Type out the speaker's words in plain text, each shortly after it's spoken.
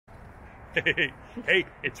Hey,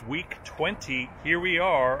 it's week 20. Here we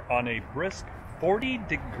are on a brisk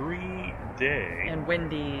 40-degree day. And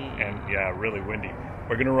windy. And yeah, really windy.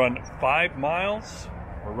 We're gonna run 5 miles.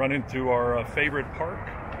 We're running through our favorite park.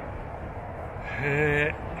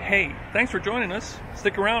 Hey, thanks for joining us.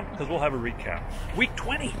 Stick around because we'll have a recap. Week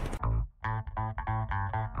 20.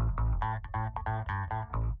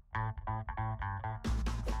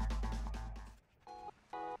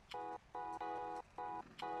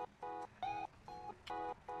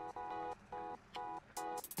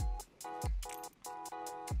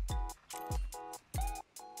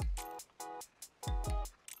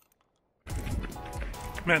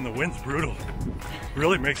 Man, the wind's brutal.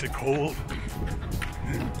 Really makes it cold.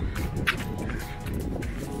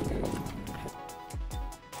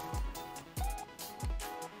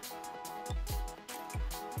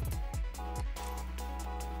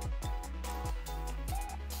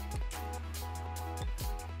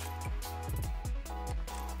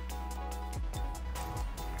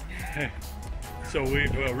 Hey, so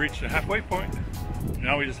we've reached the halfway point.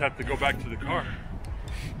 Now we just have to go back to the car.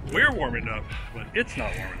 We're warming up, but it's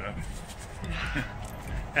not warming up.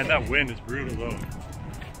 And that wind is brutal though.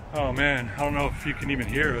 Oh man, I don't know if you can even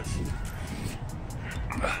hear us.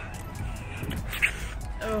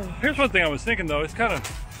 Here's one thing I was thinking though, it's kind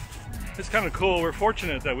of cool. We're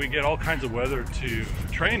fortunate that we get all kinds of weather to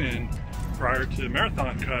train in prior to the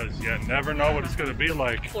marathon, because you never know what it's going to be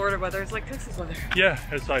like. Florida weather is like Texas weather. Yeah,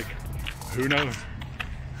 it's like, who knows?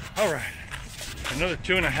 All right, another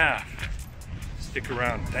 2.5. Stick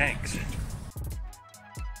around, thanks.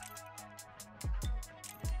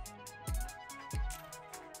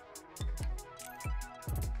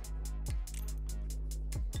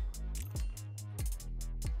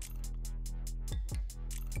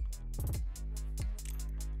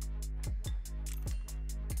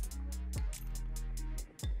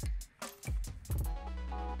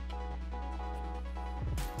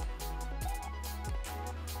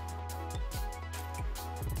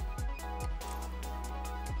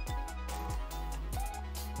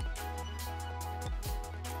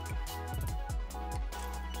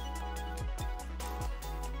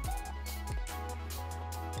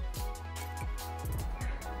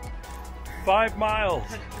 Five miles.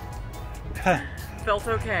 Felt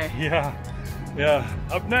okay. Yeah.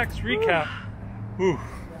 Up next, recap. Whew.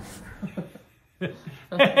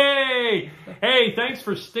 Hey, thanks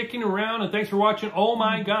for sticking around and thanks for watching. Oh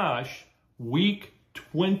my gosh, week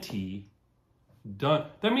 20 done.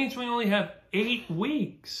 That means we only have 8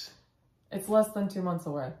 weeks. It's less than 2 months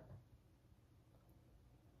away.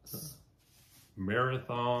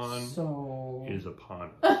 Marathon So is upon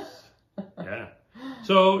us. Yeah.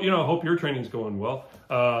 So, hope your training's going well.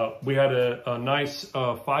 We had a nice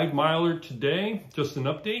 5-miler today, just an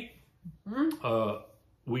update.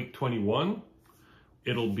 Week 21,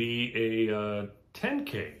 it'll be a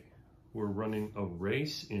 10K. We're running a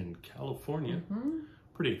race in California.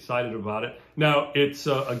 Pretty excited about it. Now, it's,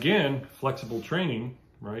 again, flexible training,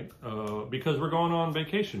 right? Because we're going on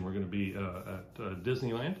vacation. We're going to be at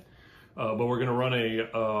Disneyland. But we're going to run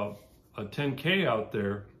a 10K out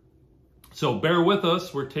there. So bear with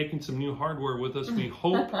us. We're taking some new hardware with us. We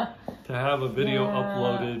hope to have a video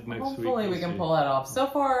uploaded next week. Hopefully we can pull that off. So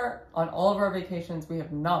far, on all of our vacations, we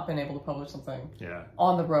have not been able to publish something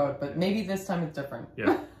on the road, but maybe this time it's different.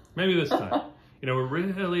 Yeah, maybe this time. We're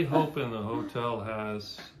really hoping the hotel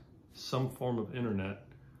has some form of internet.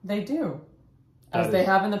 They do, as they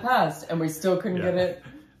have in the past, and we still couldn't get it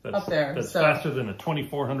up there. That's faster than a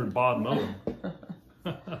 2400 baud modem.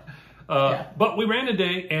 But we ran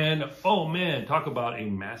today, and oh man, talk about a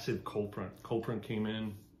massive cold front. Cold front came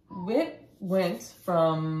in. It went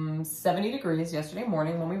from 70 degrees yesterday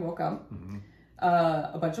morning when we woke up.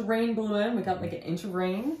 A bunch of rain blew in. We got like an inch of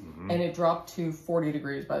rain, and it dropped to 40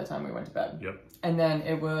 degrees by the time we went to bed. Yep. And then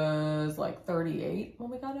it was like 38 when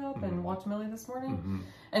we got up and watched Millie this morning.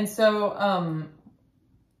 And so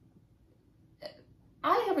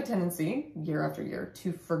I have a tendency, year after year,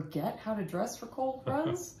 to forget how to dress for cold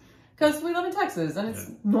runs. Because we live in Texas, and it's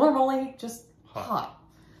normally just hot.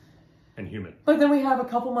 And humid. But then we have a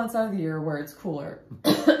couple months out of the year where it's cooler,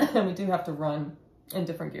 and we do have to run in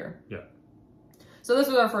different gear. Yeah. So this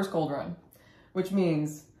was our first cold run, which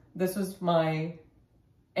means this was my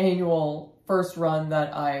annual first run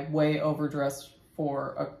that I way overdressed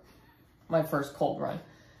for my first cold run.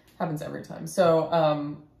 Happens every time.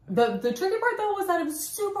 So, the tricky part though was that it was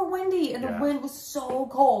super windy and the wind was so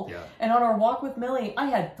cold. Yeah. And on our walk with Millie, I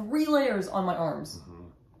had 3 layers on my arms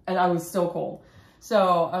and I was still cold.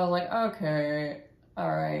 So I was like, okay,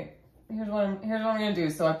 all right, here's what I'm gonna do.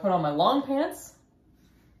 So I put on my long pants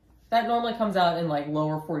That normally comes out in like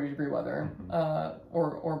lower 40-degree weather,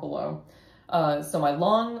 or below. So my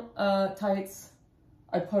long tights,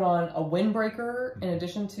 I put on a windbreaker in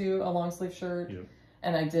addition to a long sleeve shirt. Yep.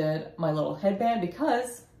 And I did my little headband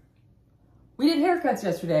because we did haircuts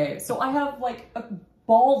yesterday. So I have like a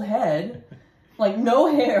bald head, like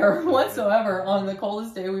no hair whatsoever on the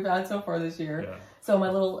coldest day we've had so far this year. Yeah. So my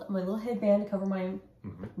little headband to cover my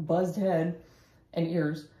buzzed head and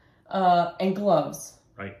ears, and gloves.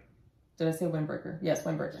 Right. Did I say windbreaker? Yes,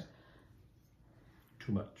 windbreaker.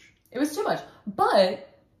 Too much. It was too much,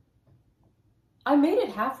 but I made it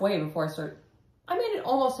halfway before I started. I made it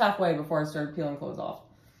almost halfway before I started peeling clothes off.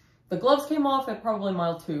 The gloves came off at probably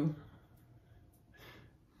mile 2.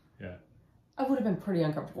 Yeah. I would have been pretty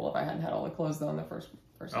uncomfortable if I hadn't had all the clothes though in the first.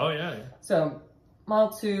 Oh yeah. So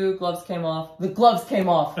mile 2, gloves came off. The gloves came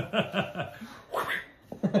off.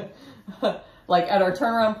 Like at our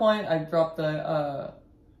turnaround point, I dropped the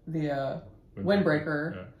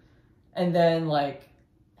windbreaker, yeah. And then like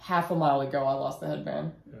half a mile ago, I lost the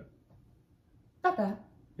headband. Yeah. Not bad.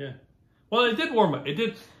 Yeah. Well, it did warm up. It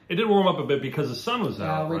did warm up a bit because the sun was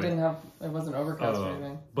out. Yeah, we didn't have. It wasn't overcast or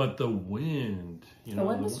anything. But the wind, the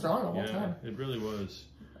wind was strong the whole time. It really was.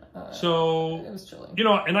 So it was chilly.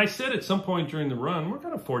 And I said at some point during the run, we're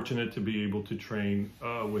kind of fortunate to be able to train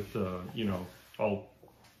with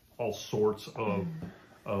all sorts of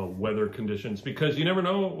weather conditions, because you never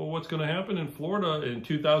know what's going to happen in Florida in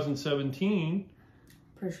 2017.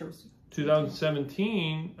 Pretty sure it was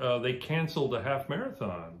 2017, they canceled a half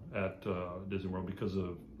marathon at Disney World because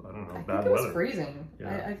of, I don't know, bad weather. It was freezing.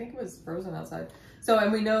 Yeah. I think it was frozen outside. So,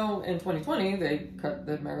 and we know in 2020, they cut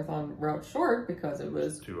the marathon route short because it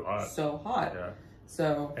was too hot. So hot. Yeah.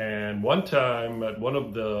 So. And one time at one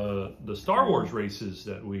of the Star Wars races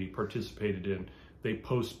that we participated in, they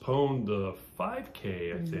postponed the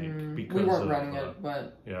 5K, I think, because we weren't running it,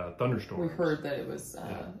 but thunderstorms. We heard that it was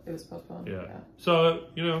postponed. Yeah. So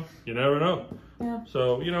you never know. Yeah.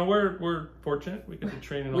 So we're fortunate. We get to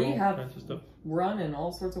train in all kinds of stuff. Run in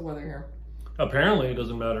all sorts of weather here. Apparently, it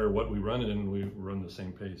doesn't matter what we run in. We run the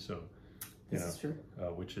same pace. So this is true.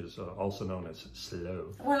 Which is also known as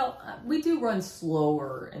slow. Well, we do run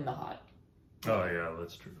slower in the hot. Oh yeah,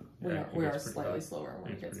 that's true. We are slightly slower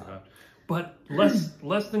when it gets hot. But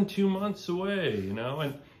less than 2 months away, and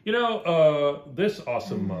this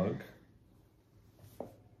awesome mug. I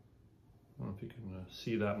don't know if you can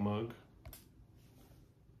see that mug.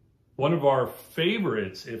 One of our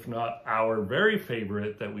favorites, if not our very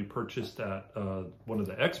favorite, that we purchased at one of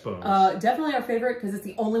the expos. Definitely our favorite because it's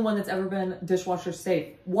the only one that's ever been dishwasher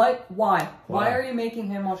safe. What? Why? Why are you making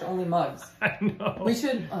hand wash only mugs? I know. We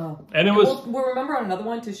should. And it was. We'll remember on another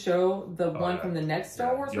one to show the one from the next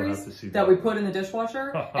Star Wars race that we put in the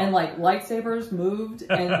dishwasher and like lightsabers moved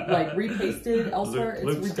and like repasted elsewhere. It's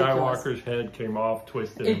ridiculous. Skywalker's head came off,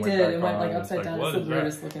 twisted. It did. It went like upside down. It's the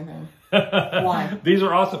weirdest looking thing. Why? These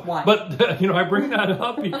are awesome. Why? But I bring that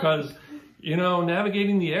up because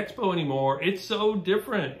navigating the expo anymore, it's so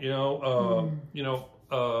different.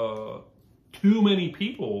 Too many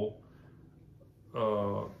people,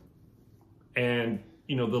 and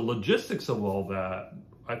the logistics of all that.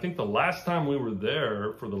 I think the last time we were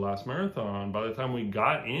there for the last marathon, by the time we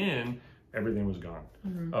got in, everything was gone.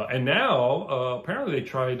 And now apparently they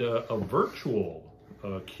tried a virtual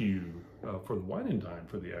queue. For the wine and dine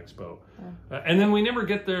for the expo, and then we never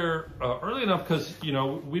get there early enough because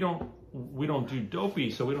we don't do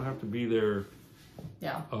dopey, so we don't have to be there.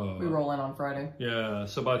 Yeah, we roll in on Friday. Yeah,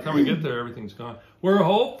 so by the time we get there, everything's gone. We're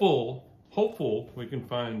hopeful we can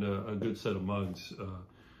find a good set of mugs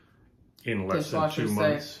in less than 2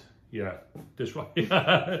 months. Safe. Yeah,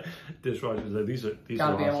 dishwashers. These are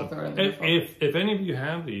Gotta awesome. Be able to if any of you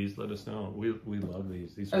have these, let us know. We love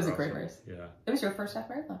these. These it was awesome. A great race. Yeah, it was your first half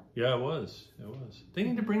marathon. Yeah, it was. They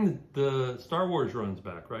need to bring the Star Wars runs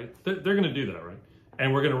back, right? They're going to do that, right?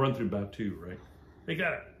 And we're going to run through Batu, right? They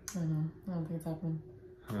got it. I don't think it's happening.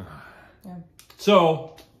 Yeah.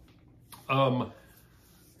 So,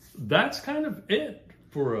 that's kind of it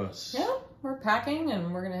for us. Yeah. We're packing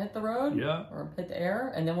and we're going to hit the road. Yeah. Or hit the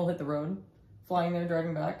air and then we'll hit the road. Flying there,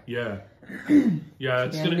 driving back. Yeah. Yeah.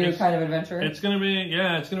 It's going to be a kind of adventure. It's going to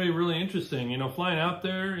be really interesting. Flying out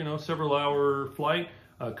there, several hour flight,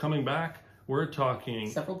 coming back, we're talking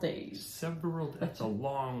several days. That's a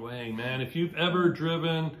long way, man. If you've ever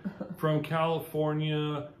driven from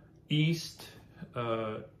California east,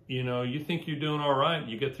 you think you're doing all right.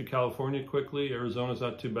 You get through California quickly. Arizona's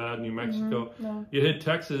not too bad. New Mexico. No. You hit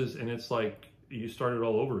Texas, and it's like you started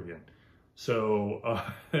all over again. So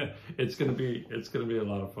it's gonna be a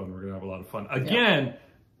lot of fun. We're gonna have a lot of fun. Again,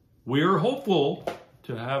 we're hopeful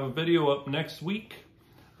to have a video up next week.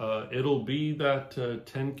 it'll be that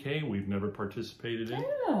 10K we've never participated in.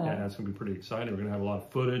 Yeah, it's going to be pretty exciting. We're going to have a lot of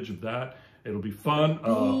footage of that. It'll be fun.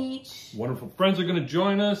 Beach. Wonderful friends are going to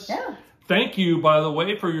join us. Yeah. Thank you, by the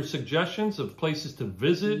way, for your suggestions of places to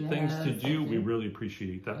visit, things to do. We really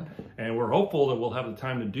appreciate that. And we're hopeful that we'll have the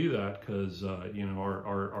time to do that because, you know,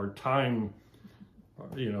 our time,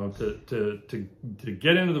 you know, to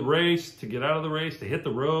get into the race, to get out of the race, to hit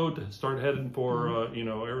the road, to start heading for, you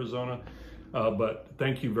know, Arizona. But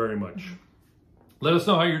thank you very much. Let us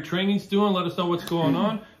know how your training's doing. Let us know what's going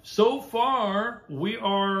on. So far, we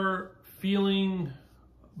are feeling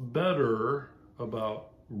better about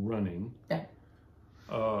running. Yeah.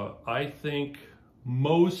 I think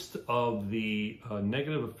most of the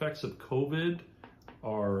negative effects of COVID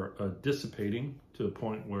are dissipating to the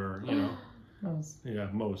point where, you know,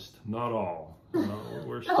 most, not all.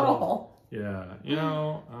 We're still, all. Yeah, you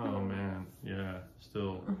know, oh man, yeah,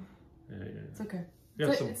 still. Yeah. It's okay.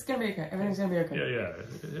 Yeah, it's gonna be okay. Everything's gonna be okay. Yeah,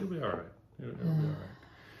 it'll be all right. It'll be all right.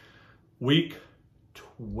 Week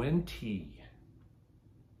 20.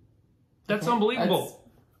 That's unbelievable.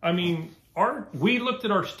 I mean, we looked at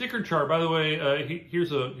our sticker chart. By the way,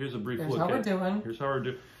 here's a brief look.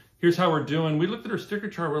 Here's how we're doing. We looked at our sticker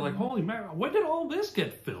chart. We're like, holy man, when did all this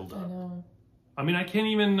get filled up? I know. I mean, I can't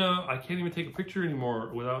even take a picture anymore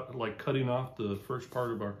without like cutting off the first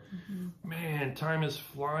part of our. Man, time is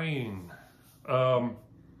flying. Wow.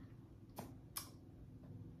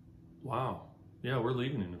 Yeah, we're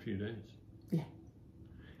leaving in a few days. Yeah.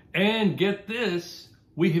 And get this,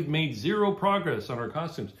 we have made zero progress on our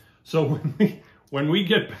costumes. So when we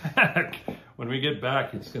get back,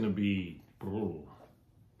 it's gonna be brutal.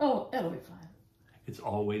 Oh, it'll be fine. It's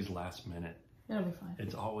always last minute. It'll be fine.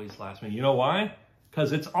 It's always last minute. You know why?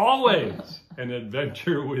 Because it's always an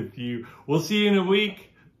adventure with you. We'll see you in a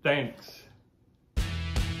week. Thanks.